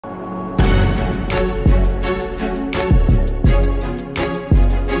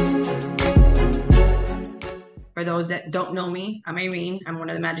For those that don't know me, I'm Irene. I'm one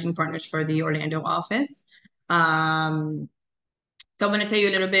of the managing partners for the Orlando office. Um, so I'm going to tell you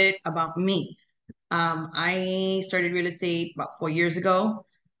a little bit about me. I started real estate about 4 years ago.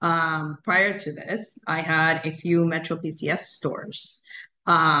 Prior to this, I had a few Metro PCS stores.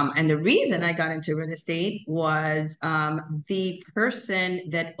 And the reason I got into real estate was the person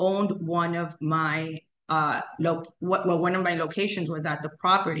that owned one of my one of my locations was at the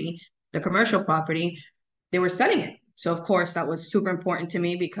property, the commercial property. They were selling it. So of course that was super important to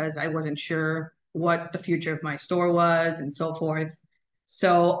me because I wasn't sure what the future of my store was and so forth.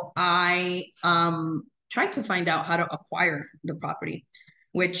 So I tried to find out how to acquire the property,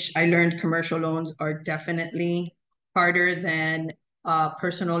 which I learned commercial loans are definitely harder than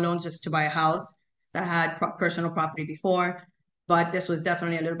personal loans just to buy a house. I had personal property before, but this was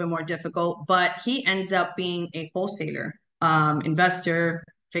definitely a little bit more difficult. But he ends up being a wholesaler, investor,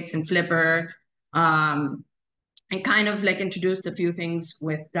 fix and flipper, um, and kind of like introduced a few things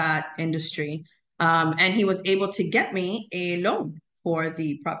with that industry. And he was able to get me a loan for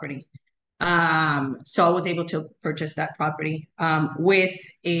the property. So I was able to purchase that property with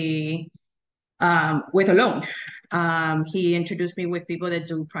a loan. He introduced me with people that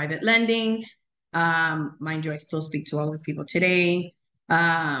do private lending. Mind you, I still speak to all the people today.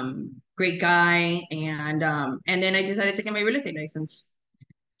 Great guy, and then I decided to get my real estate license.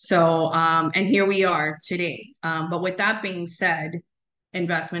 So, and here we are today. But with that being said,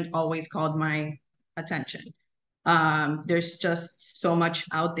 investment always called my attention. There's just so much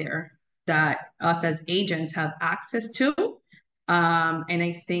out there that us as agents have access to. And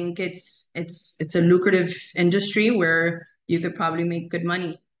I think it's a lucrative industry where you could probably make good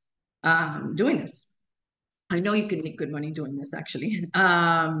money doing this. I know you can make good money doing this actually.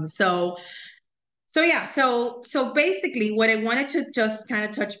 So yeah, so basically what I wanted to just kind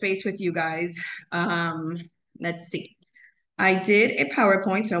of touch base with you guys. Um, let's see. I did a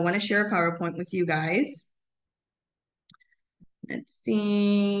PowerPoint, so I want to share a PowerPoint with you guys. Let's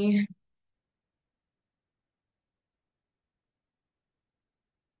see.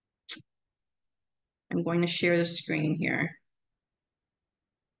 I'm going to share the screen here.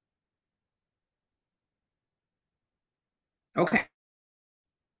 Okay.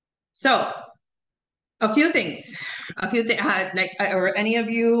 So a few things. Are any of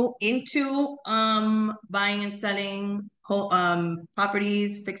you into buying and selling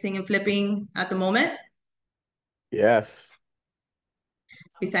properties, fixing and flipping at the moment? Yes.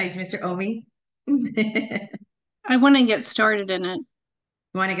 Besides Mr. Omi? I want to get started in it.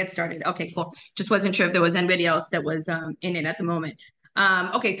 You want to get started? Okay, cool. Just wasn't sure if there was anybody else that was in it at the moment.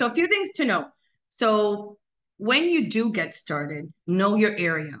 Okay, so a few things to know. So when you do get started, know your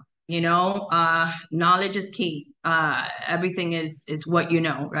area. Knowledge is key. Everything is what you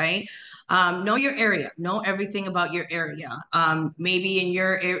know, right? Know your area. Know everything about your area. Maybe in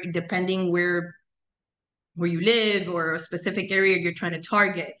your area, depending where you live or a specific area you're trying to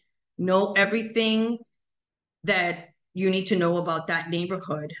target. Know everything that you need to know about that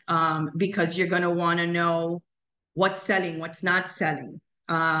neighborhood because you're going to want to know what's selling, what's not selling.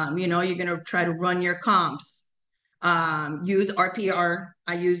 You're going to try to run your comps. Use RPR.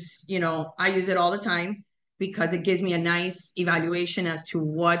 I use it all the time because it gives me a nice evaluation as to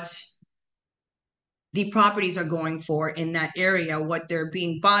what the properties are going for in that area, what they're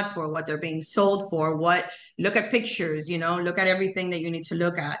being bought for, what they're being sold for, look at pictures, look at everything that you need to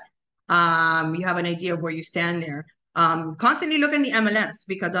look at. You have an idea of where you stand there. Constantly look in the MLS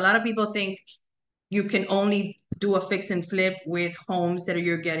because a lot of people think you can only do a fix and flip with homes that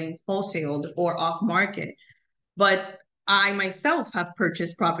you're getting wholesaled or off market. But I myself have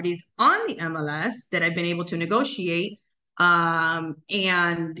purchased properties on the MLS that I've been able to negotiate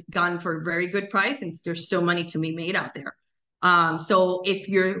and gone for a very good price, and there's still money to be made out there. So if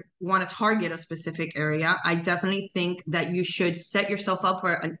you want to target a specific area, I definitely think that you should set yourself up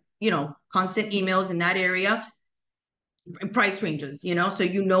for constant emails in that area, price ranges, so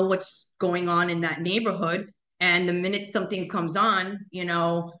you know what's going on in that neighborhood. And the minute something comes on,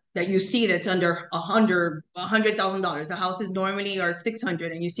 that you see that's under $100,000, the houses normally are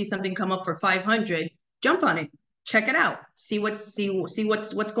 600, and you see something come up for 500, jump on it, check it out, see what's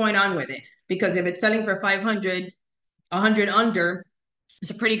going on with it. Because if it's selling for 500, 100 under, it's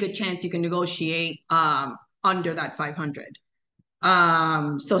a pretty good chance you can negotiate under that 500.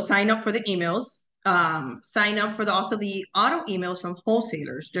 So sign up for the emails. Sign up for also the auto emails from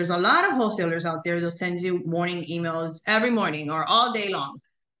wholesalers. There's a lot of wholesalers out there. They'll send you morning emails every morning or all day long.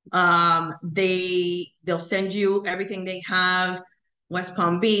 They'll send you everything they have: West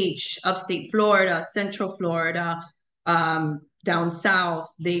Palm Beach, upstate Florida, Central Florida, down south,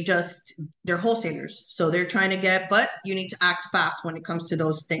 they're wholesalers. So they're trying to get, but you need to act fast when it comes to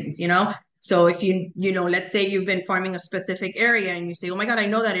those things, you know? So if let's say you've been farming a specific area and you say, oh my God, I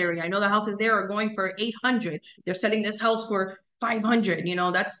know that area. I know the houses there are going for 800. They're selling this house for 500,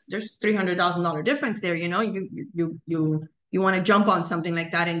 there's $300,000 difference there, you want to jump on something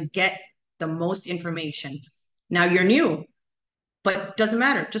like that and get the most information. Now you're new, but doesn't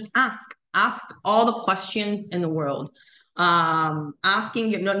matter. Just ask all the questions in the world.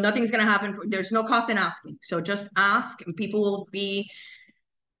 Asking, nothing's going to happen. There's no cost in asking. So just ask and people will be,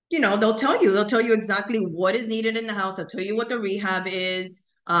 they'll tell you exactly what is needed in the house. They'll tell you what the rehab is.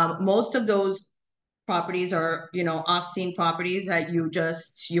 Most of those properties are, off-scene properties that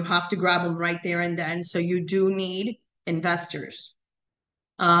you have to grab them right there and then. So you do need investors.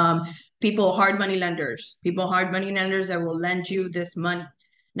 Hard money lenders that will lend you this money.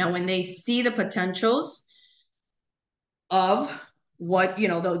 Now, when they see the potentials of what,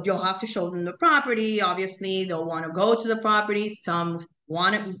 you'll have to show them the property. Obviously, they'll want to go to the property. Some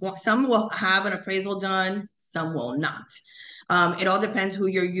will have an appraisal done, some will not. It all depends who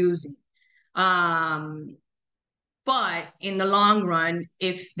you're using. But in the long run,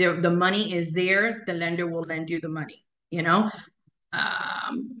 if the money is there, the lender will lend you the money,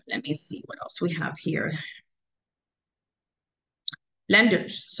 Let me see what else we have here.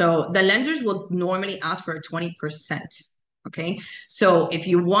 Lenders. So the lenders will normally ask for a 20%. Okay. So if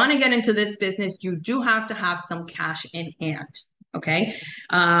you want to get into this business, you do have to have some cash in hand. Okay.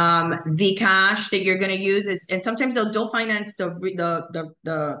 The cash that you're going to use is, and sometimes they'll finance the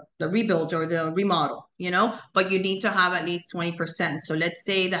rebuild or the remodel, but you need to have at least 20%. So let's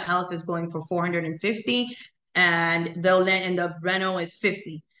say the house is going for 450 and and the reno is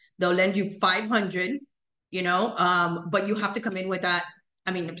 50. They'll lend you 500, but you have to come in with that.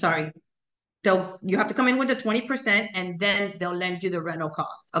 I'm sorry. You have to come in with the 20% and then they'll lend you the rental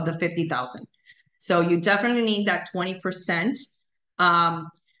cost of the 50,000. So you definitely need that 20%.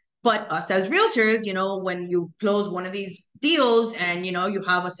 But us as realtors, when you close one of these deals and, you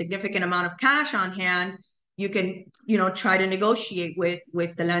have a significant amount of cash on hand, you can, try to negotiate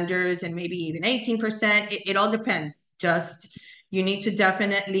with the lenders and maybe even 18%. It all depends. Just, you need to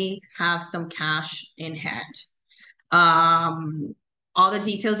definitely have some cash in hand. All the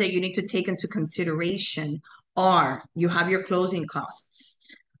details that you need to take into consideration are you have your closing costs.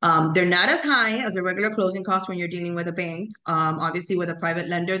 They're not as high as a regular closing cost when you're dealing with a bank. Obviously, with a private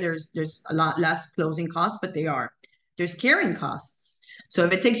lender, there's a lot less closing costs, but there's carrying costs. So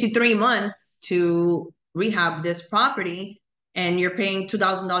if it takes you 3 months to rehab this property and you're paying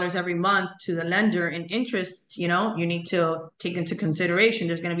 $2,000 every month to the lender in interest, you need to take into consideration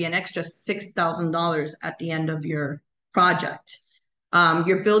there's going to be an extra $6,000 at the end of your project.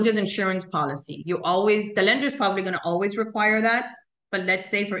 Your builder's insurance policy. The lender's probably going to always require that. But let's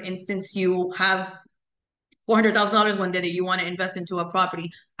say, for instance, you have $400,000 one day that you want to invest into a property.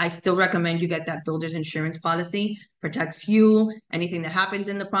 I still recommend you get that builder's insurance policy. Protects you, anything that happens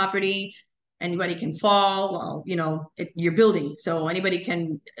in the property. Anybody can fall. Well, you're building. So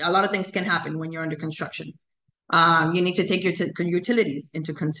a lot of things can happen when you're under construction. You need to take your utilities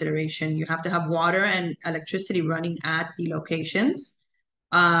into consideration. You have to have water and electricity running at the locations.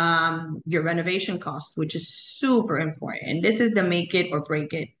 Your renovation cost, which is super important. And this is the make it or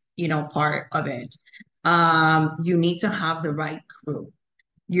break it, part of it. You need to have the right crew.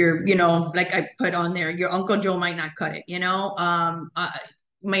 Like I put on there, your Uncle Joe might not cut it,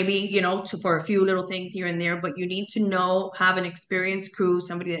 maybe, for a few little things here and there, but you need to have an experienced crew,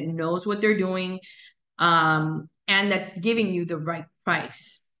 somebody that knows what they're doing, and that's giving you the right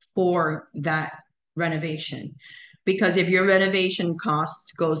price for that renovation. Because if your renovation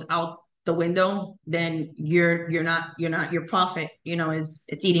cost goes out the window, then your profit,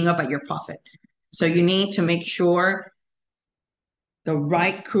 it's eating up at your profit. So you need to make sure the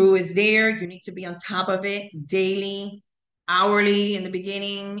right crew is there. You need to be on top of it daily, hourly in the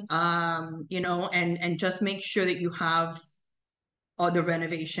beginning, and just make sure that you have all the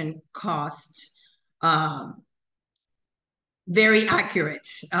renovation costs very accurate,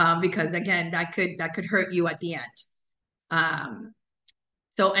 because again, that could hurt you at the end. And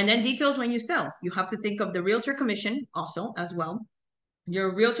then details when you sell. You have to think of the realtor commission also as well.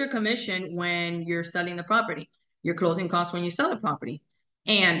 Your realtor commission when you're selling the property, your closing costs when you sell the property.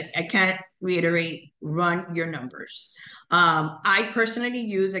 And I can't reiterate, run your numbers. I personally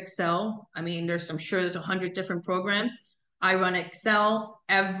use Excel. there's 100 different programs. I run Excel,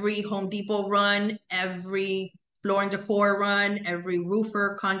 every Home Depot run, every floor and decor run, every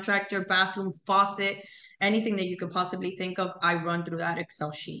roofer, contractor, bathroom, faucet, anything that you could possibly think of, I run through that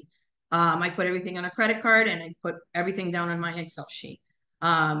Excel sheet. I put everything on a credit card and I put everything down on my Excel sheet.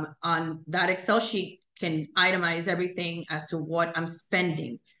 On that Excel sheet can itemize everything as to what I'm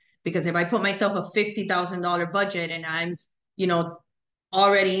spending. Because if I put myself a $50,000 budget and I'm, you know,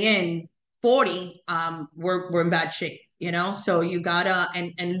 already in 40, we're in bad shape, you know? So you gotta,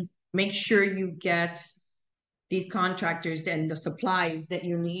 and make sure you get these contractors and the supplies that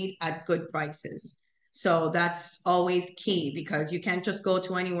you need at good prices. So that's always key because you can't just go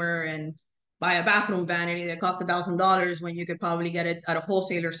to anywhere and buy a bathroom vanity that costs $1,000 when you could probably get it at a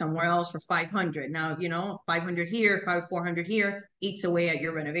wholesaler somewhere else for 500. Now, you know, 500 here, 400 here eats away at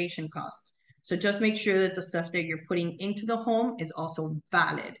your renovation costs. So just make sure that the stuff that you're putting into the home is also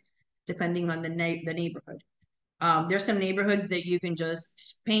valid, depending on the neighborhood. There's some neighborhoods that you can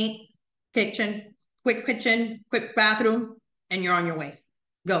just paint, kitchen, quick bathroom, and you're on your way.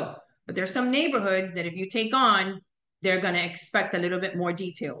 Go. But there's some neighborhoods that if you take on, they're going to expect a little bit more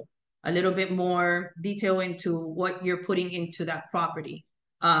detail, a little bit more detail into what you're putting into that property.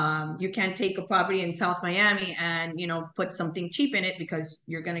 You can't take a property in South Miami and, you know, put something cheap in it because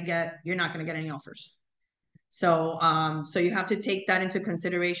you're not going to get any offers. So, so you have to take that into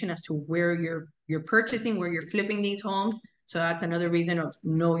consideration as to where you're purchasing, where you're flipping these homes. So that's another reason of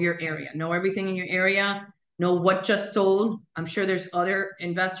know your area, know everything in your area, know what just sold. I'm sure there's other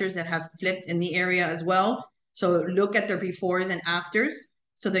investors that have flipped in the area as well. So look at their befores and afters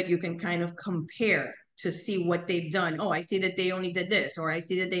so that you can kind of compare to see what they've done. Oh, I see that they only did this, or I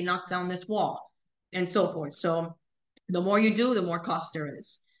see that they knocked down this wall, and so forth. So the more you do, the more cost there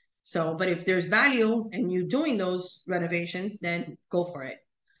is. So, but if there's value in you doing those renovations, then go for it.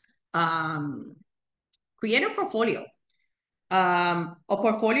 Um, Create a portfolio. A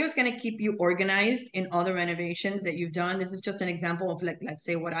portfolio is going to keep you organized in other renovations that you've done. This is just an example of, like, let's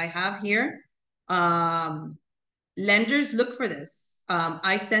say what I have here. Lenders look for this.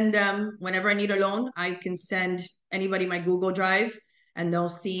 I send them whenever I need a loan. I can send anybody my Google Drive and they'll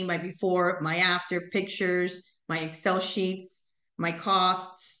see my before, my after pictures, my Excel sheets, my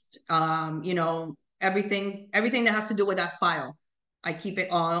costs, you know, everything that has to do with that file. I keep it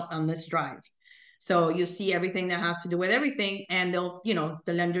all on this drive. So you see everything that has to do with everything, and they'll, you know,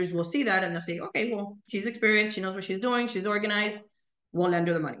 the lenders will see that and they'll say, okay, well, she's experienced, she knows what she's doing, she's organized, we'll lend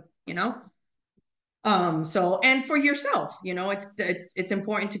her the money, you know? So, and for yourself, you know, it's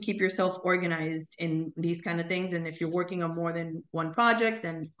important to keep yourself organized in these kind of things. And if you're working on more than one project,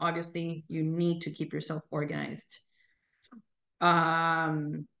 then obviously you need to keep yourself organized.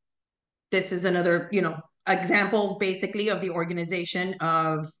 This is another, you know, example basically of the organization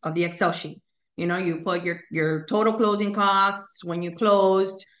of the Excel sheet. You know, you put your total closing costs when you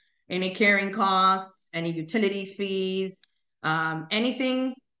closed, any carrying costs, any utilities fees,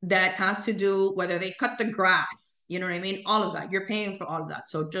 anything that has to do, whether they cut the grass, you know what I mean? All of that, you're paying for all of that.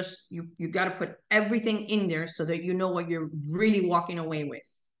 So just, you got to put everything in there so that you know what you're really walking away with.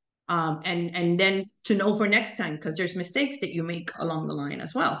 And then to know for next time, because there's mistakes that you make along the line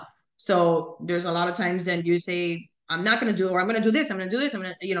as well. So there's a lot of times then you say, I'm not going to do, or I'm going to do this, I'm going to do this, I'm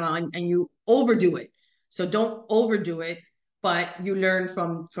going to, you know, and you overdo it. So don't overdo it, but you learn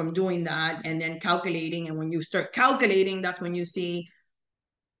from doing that and then calculating. And when you start calculating, that's when you see,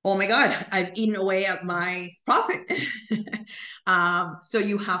 oh my God, I've eaten away at my profit. So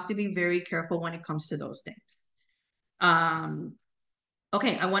you have to be very careful when it comes to those things.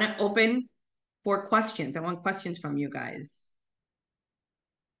 Okay, I want to open for questions. I want questions from you guys.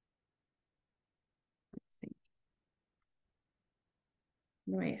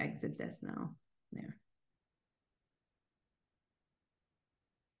 Let me exit this now. There.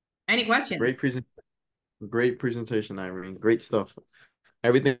 Any questions? Great presentation, Irene. Great stuff.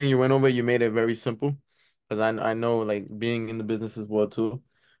 Everything you went over, you made it very simple. Because I know, like, being in the business as well too,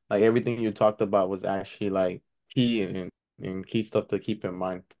 like everything you talked about was actually like key and key stuff to keep in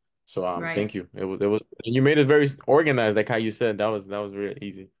mind. So Right. thank you. It was you made it very organized, like how you said. That was really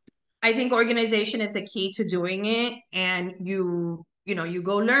easy. I think organization is the key to doing it, and you know, you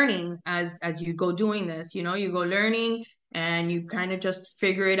go learning as you go doing this. You know, you go learning and you kind of just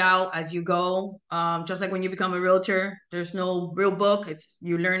figure it out as you go. Just like when you become a realtor, there's no real book. It's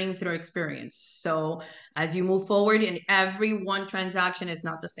you learning through experience. So as you move forward, and every one transaction is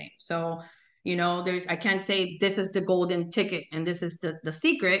not the same. So, you know, I can't say this is the golden ticket and this is the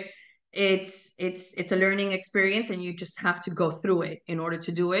secret. It's a learning experience, and you just have to go through it in order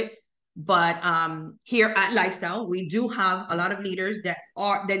to do it. But here at Lifestyle, we do have a lot of leaders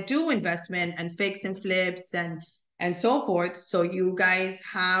that do investment and fix and flips and so forth. So you guys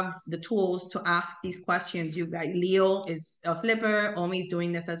have the tools to ask these questions. You guys, Leo is a flipper, Omi's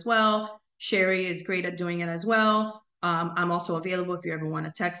doing this as well. Sherry is great at doing it as well. I'm also available if you ever want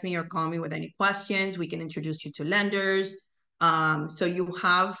to text me or call me with any questions. We can introduce you to lenders. So you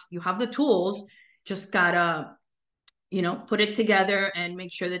have the tools, just gotta, put it together and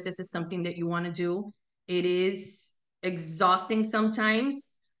make sure that this is something that you want to do. It is exhausting sometimes.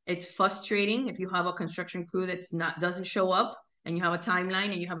 It's frustrating if you have a construction crew that's doesn't show up and you have a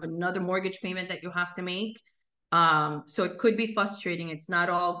timeline and you have another mortgage payment that you have to make. So it could be frustrating. It's not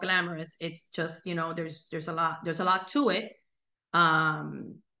all glamorous. It's just, there's a lot to it.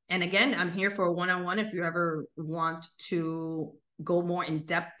 Um, and again, I'm here for a one-on-one if you ever want to go more in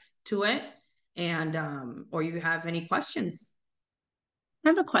depth to it, and or you have any questions. I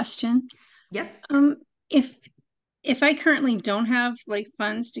have a question. Yes. If I currently don't have like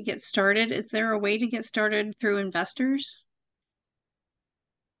funds to get started, is there a way to get started through investors?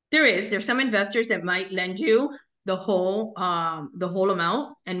 There's some investors that might lend you the whole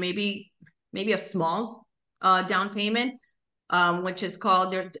amount, and maybe a small down payment, which is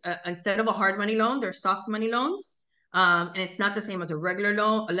called, instead of a hard money loan, they're soft money loans. And it's not the same as a regular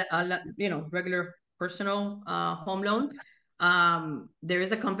loan, regular personal home loan. There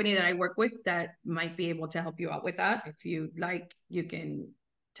is a company that I work with that might be able to help you out with that. If you like, you can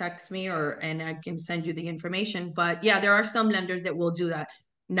text me and I can send you the information. But yeah, there are some lenders that will do that.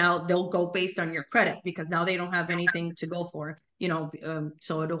 Now they'll go based on your credit because now they don't have anything to go for,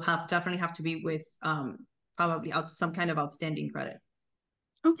 so it'll definitely have to be with probably some kind of outstanding credit.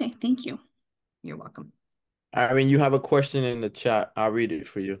 Okay, thank you. You're welcome. I mean, you have a question in the chat. I'll read it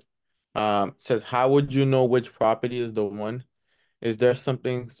for you. It says, how would you know which property is the one? Is there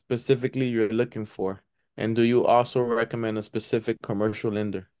something specifically you're looking for? And do you also recommend a specific commercial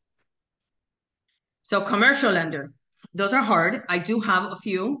lender? So commercial lender, those are hard. I do have a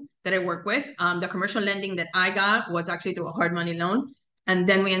few that I work with. The commercial lending that I got was actually through a hard money loan. And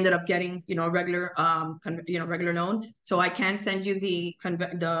then we ended up getting, a regular, regular loan. So I can send you the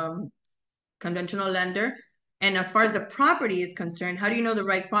conventional lender. And as far as the property is concerned, how do you know the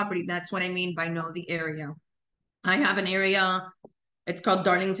right property? That's what I mean by know the area. I have an area, it's called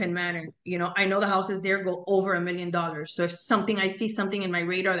Darlington Manor. I know the houses there go over $1 million. So if I see something in my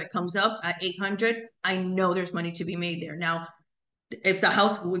radar that comes up at 800, I know there's money to be made there. Now, if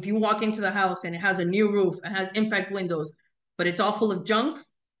you walk into the house and it has a new roof, it has impact windows, but it's all full of junk,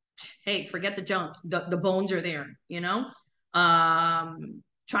 hey, forget the junk. The bones are there,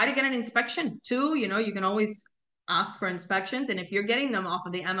 Try to get an inspection too. You can always ask for inspections. And if you're getting them off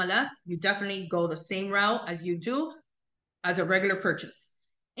of the MLS, you definitely go the same route as you do as a regular purchase.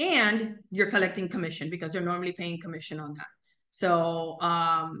 And you're collecting commission because they're normally paying commission on that. So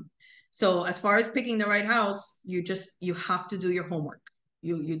as far as picking the right house, you have to do your homework.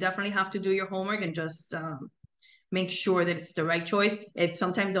 You definitely have to do your homework and just make sure that it's the right choice. If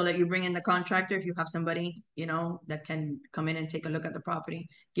sometimes they'll let you bring in the contractor if you have somebody, that can come in and take a look at the property,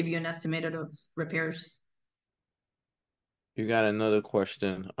 give you an estimate of repairs. You got another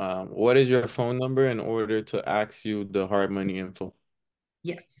question. What is your phone number in order to ask you the hard money info?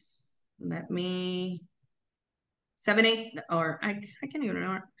 Yes. Let me 78 or I can't even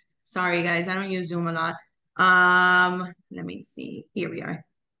remember. Sorry guys, I don't use Zoom a lot. Let me see. Here we are.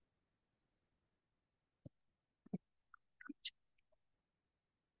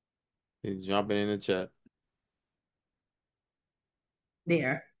 He's jumping in the chat.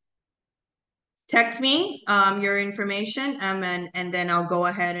 There. Text me your information and then I'll go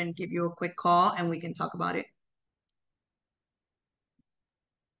ahead and give you a quick call and we can talk about it.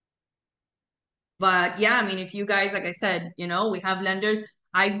 But yeah, I mean, if you guys, like I said, we have lenders.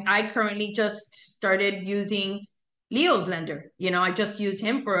 I currently just started using Leo's lender. I just used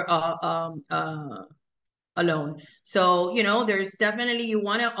him for a loan. So, there's definitely, you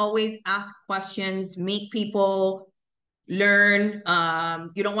want to always ask questions, meet people, learn.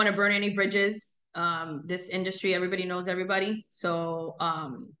 You don't want to burn any bridges. This industry, everybody knows everybody. So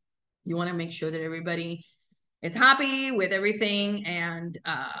you want to make sure that everybody is happy with everything and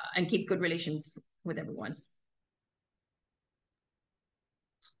keep good relations with everyone.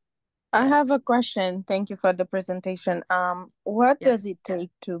 I have a question. Thank you for the presentation. What does it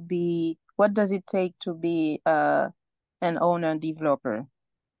take to be an owner developer?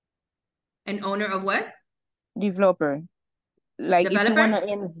 An owner of what? Developer. Like Developer?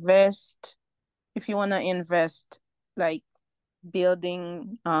 if you wanna invest like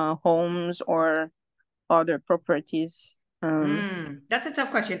building homes or other properties. That's a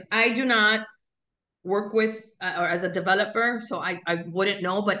tough question. I do not work with or as a developer, so I wouldn't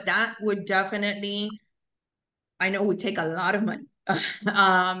know, but that would definitely, I know, would take a lot of money.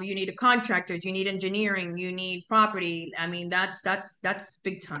 You need contractors, you need engineering, you need property. I mean, that's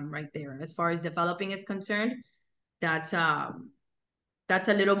big time right there as far as developing is concerned. that's a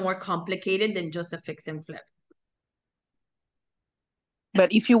little more complicated than just a fix and flip.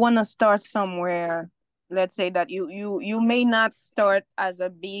 But if you want to start somewhere, let's say that you may not start as a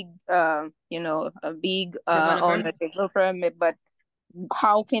big a big owner developer, but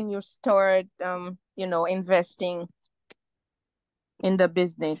how can you start investing in the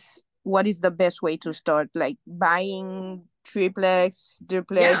business? What is the best way to start? Like buying triplex,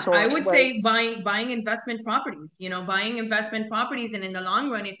 duplex, Yeah, or I would say buying investment properties, buying investment properties. And in the long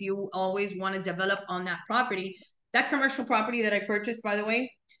run, if you always want to develop on that property, that commercial property that I purchased, by the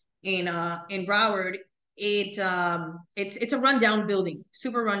way, in Broward, it's a rundown building,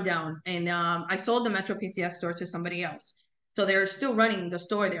 super rundown. And I sold the Metro PCS store to somebody else. So they're still running the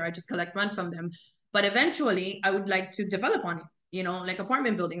store there. I just collect rent from them. But eventually I would like to develop on it, like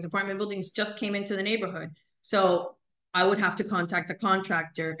apartment buildings. Apartment buildings just came into the neighborhood. So I would have to contact the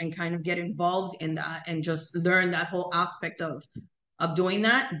contractor and kind of get involved in that and just learn that whole aspect of doing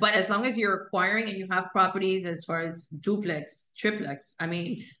that. But as long as you're acquiring and you have properties as far as duplex, triplex, I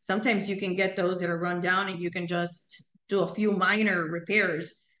mean, sometimes you can get those that are run down and you can just do a few minor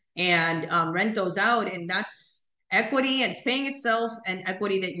repairs and rent those out. And that's equity, and it's paying itself, and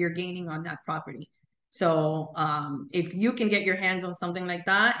equity that you're gaining on that property. So if you can get your hands on something like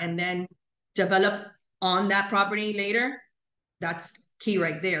that and then develop on that property later, that's key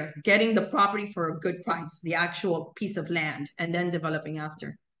right there. Getting the property for a good price, the actual piece of land, and then developing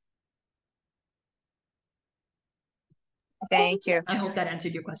after. Thank you. I hope that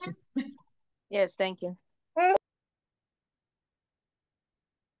answered your question. Yes, thank you.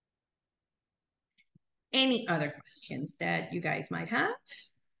 Any other questions that you guys might have?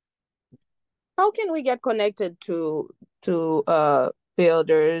 How can we get connected to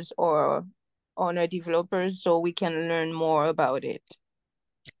builders or owner developers so we can learn more about it?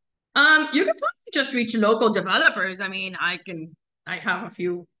 You can probably just reach local developers. I mean, I have a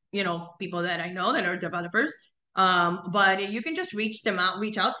few, people that I know that are developers. But you can just reach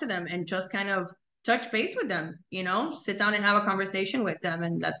out to them and just kind of touch base with them, sit down and have a conversation with them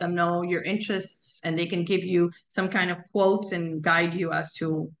and let them know your interests, and they can give you some kind of quotes and guide you as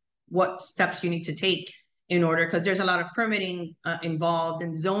to what steps you need to take in order, because there's a lot of permitting involved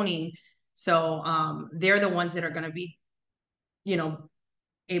and zoning. So they're the ones that are going to be,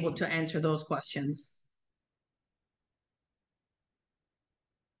 able to answer those questions.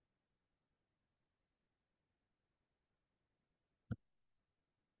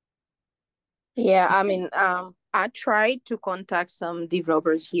 Yeah, I mean, I tried to contact some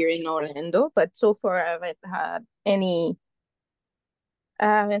developers here in Orlando, but so far I haven't had any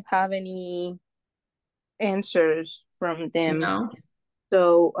answers from them. No?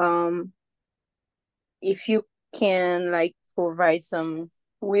 So, if you can like provide some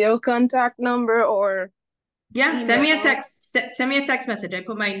real contact number or Yeah, send me a email. text. Send me a text message. I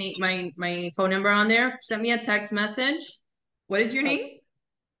put my phone number on there. Send me a text message. What is your name?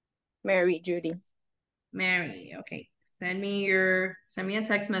 Mary Judy. Mary. Okay. Send me a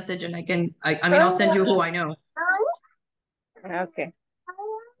text message, and I mean, I'll send you who I know. Okay.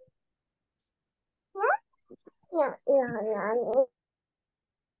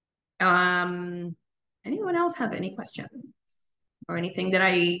 Anyone else have any questions or anything that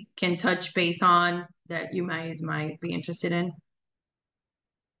I can touch base on that you might be interested in?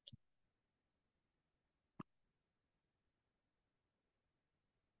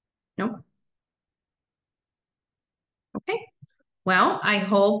 No? Okay. Well, I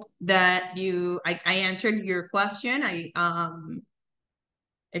hope that I answered your question.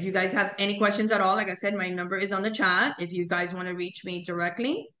 If you guys have any questions at all, like I said, my number is on the chat. If you guys want to reach me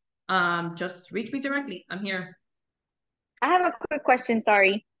directly, just reach me directly. I'm here. I have a quick question,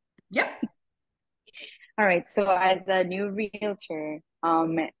 sorry. Yep. All right, so as a new realtor,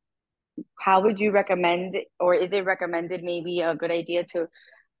 how would you recommend, or is it recommended maybe a good idea to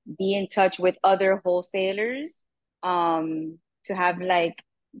be in touch with other wholesalers, to have like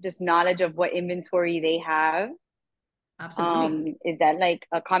just knowledge of what inventory they have? Absolutely. Is that like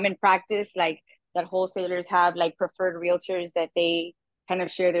a common practice, like that wholesalers have like preferred realtors that they kind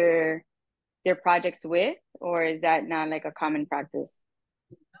of share their projects with, or is that not like a common practice?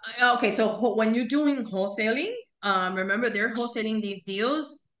 Okay, so when you're doing wholesaling, remember they're wholesaling these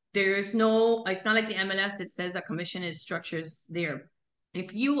deals. It's not like the MLS that says that commission is structures there.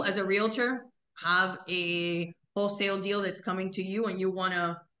 If you as a realtor have a wholesale deal that's coming to you and you want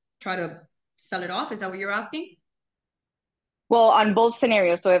to try to sell it off, is that what you're asking? Well, on both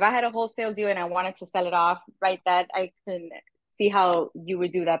scenarios. So if I had a wholesale deal and I wanted to sell it off, right, that I can see how you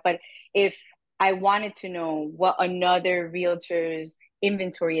would do that. But if I wanted to know what another realtor's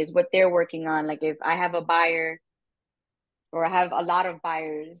inventory is, what they're working on, like if I have a buyer or I have a lot of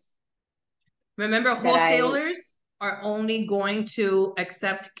buyers Remember, that I wholesalers are only going to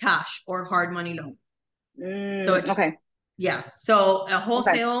accept cash or hard money loan. So okay. yeah. So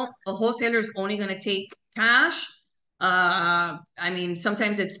Okay. a wholesaler is only going to take cash. I mean,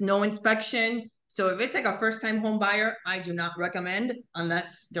 sometimes it's no inspection. So if it's like a first time home buyer, I do not recommend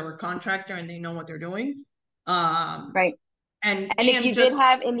unless they're a contractor and they know what they're doing. Right. And And if you did just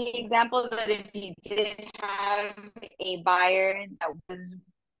have in the example that if you did have a buyer that was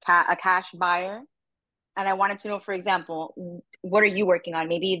a cash buyer, and I wanted to know, for example, what are you working on?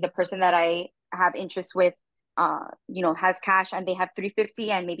 Maybe the person that I have interest with, has cash and they have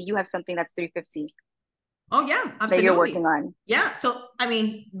 350, and maybe you have something that's 350 oh yeah, that you're absolutely. working on. Yeah. So I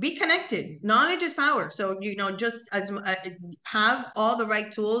mean, be connected. Knowledge is power. So just as have all the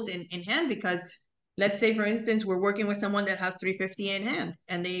right tools in hand, because let's say, for instance, we're working with someone that has 350 in hand,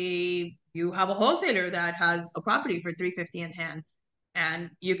 and you have a wholesaler that has a property for 350 in hand. And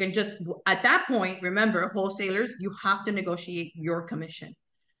you can just, at that point, remember, wholesalers, you have to negotiate your commission.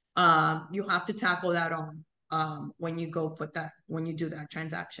 You have to tackle that on when you do that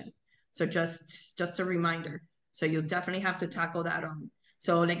transaction. So just a reminder. So you'll definitely have to tackle that on.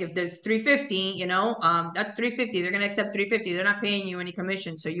 So like if there's 350, that's 350. They're gonna accept 350. They're not paying you any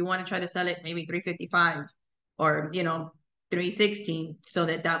commission. So you want to try to sell it maybe 355 or 316, so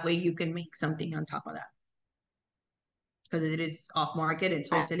that way you can make something on top of that. Because it is off market, it's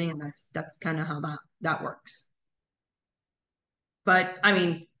wholesaling, and that's kind of how that works. But I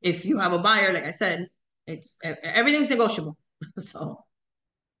mean, if you have a buyer, like I said, it's everything's negotiable. So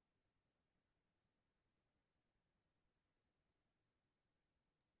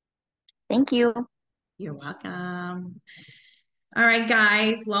Thank you. you're welcome. All right,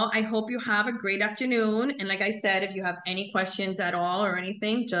 guys. Well, I hope you have a great afternoon. And like I said, if you have any questions at all or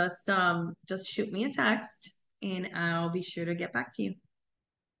anything, just shoot me a text and I'll be sure to get back to you.